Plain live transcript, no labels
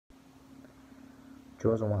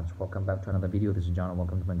Chosen ones, welcome back to another video. This is John and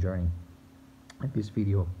welcome to my journey. In this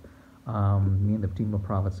video, me and the team of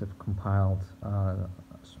prophets have compiled a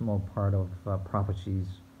small part of prophecies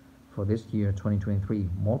for this year 2023.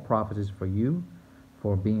 More prophecies for you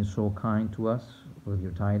for being so kind to us with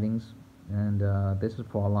your tithings, and this is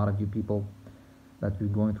for a lot of you people that you're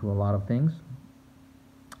going through a lot of things.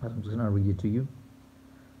 I'm just going to read it to you.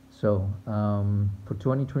 So for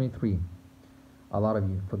 2023, a lot of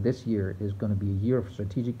you, for this year is going to be a year of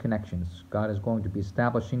strategic connections. God is going to be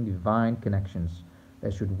establishing divine connections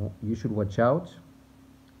that you should watch out,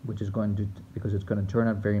 which is going to, because it's going to turn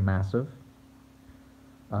out very massive.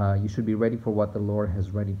 You should be ready for what the Lord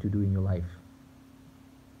has ready to do in your life.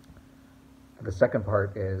 The second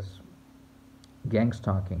part is gang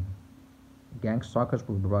stalking. Gang stalkers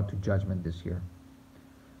will be brought to judgment this year.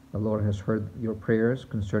 The Lord has heard your prayers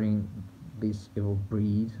concerning this evil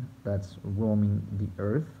breed that's roaming the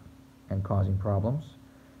earth and causing problems.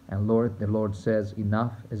 And the Lord says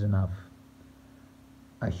enough is enough.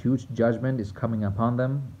 A huge judgment is coming upon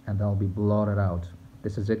them and they'll be blotted out.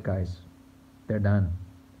 This is it, guys. They're done.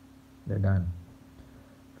 They're done.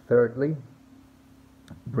 Thirdly,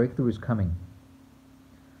 breakthrough is coming.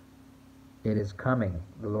 It is coming,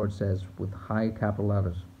 the Lord says, with high capital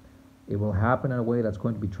letters. It will happen in a way that's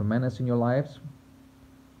going to be tremendous in your lives.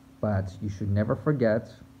 But you should never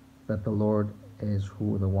forget that the Lord is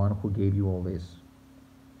the one who gave you all this.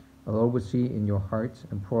 The Lord will see in your heart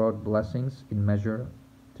and pour out blessings in measure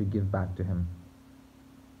to give back to Him.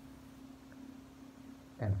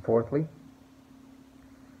 And fourthly,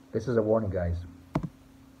 this is a warning, guys.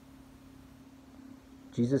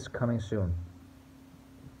 Jesus is coming soon.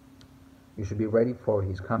 You should be ready for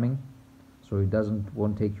His coming, so He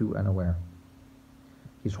won't take you unaware.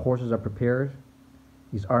 His horses are prepared.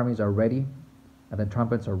 His armies are ready, and the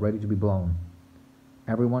trumpets are ready to be blown.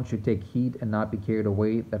 Everyone should take heed and not be carried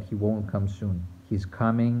away that He won't come soon. He's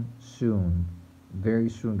coming soon. Very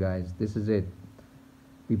soon, guys. This is it.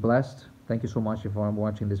 Be blessed. Thank you so much if I'm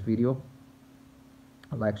watching this video.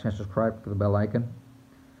 Like, share, subscribe, click the bell icon.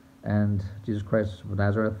 And Jesus Christ of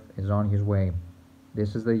Nazareth is on His way.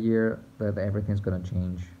 This is the year that everything's going to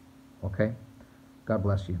change. Okay? God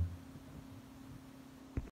bless you.